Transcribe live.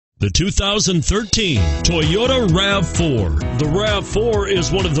The 2013 Toyota RAV4. The RAV4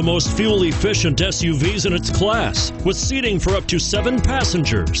 is one of the most fuel-efficient SUVs in its class, with seating for up to 7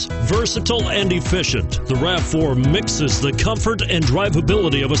 passengers. Versatile and efficient, the RAV4 mixes the comfort and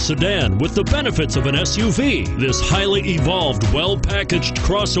drivability of a sedan with the benefits of an SUV. This highly evolved, well-packaged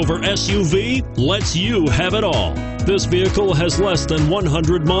crossover SUV lets you have it all. This vehicle has less than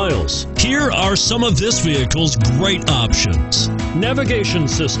 100 miles. Here are some of this vehicle's great options: navigation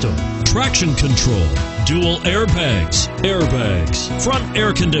system, traction control, dual airbags, front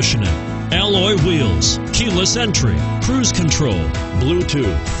air conditioning, alloy wheels, keyless entry, cruise control,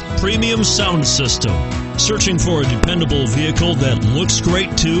 Bluetooth, premium sound system. Searching for a dependable vehicle that looks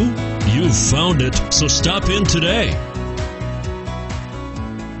great too? You've found it, so stop in today.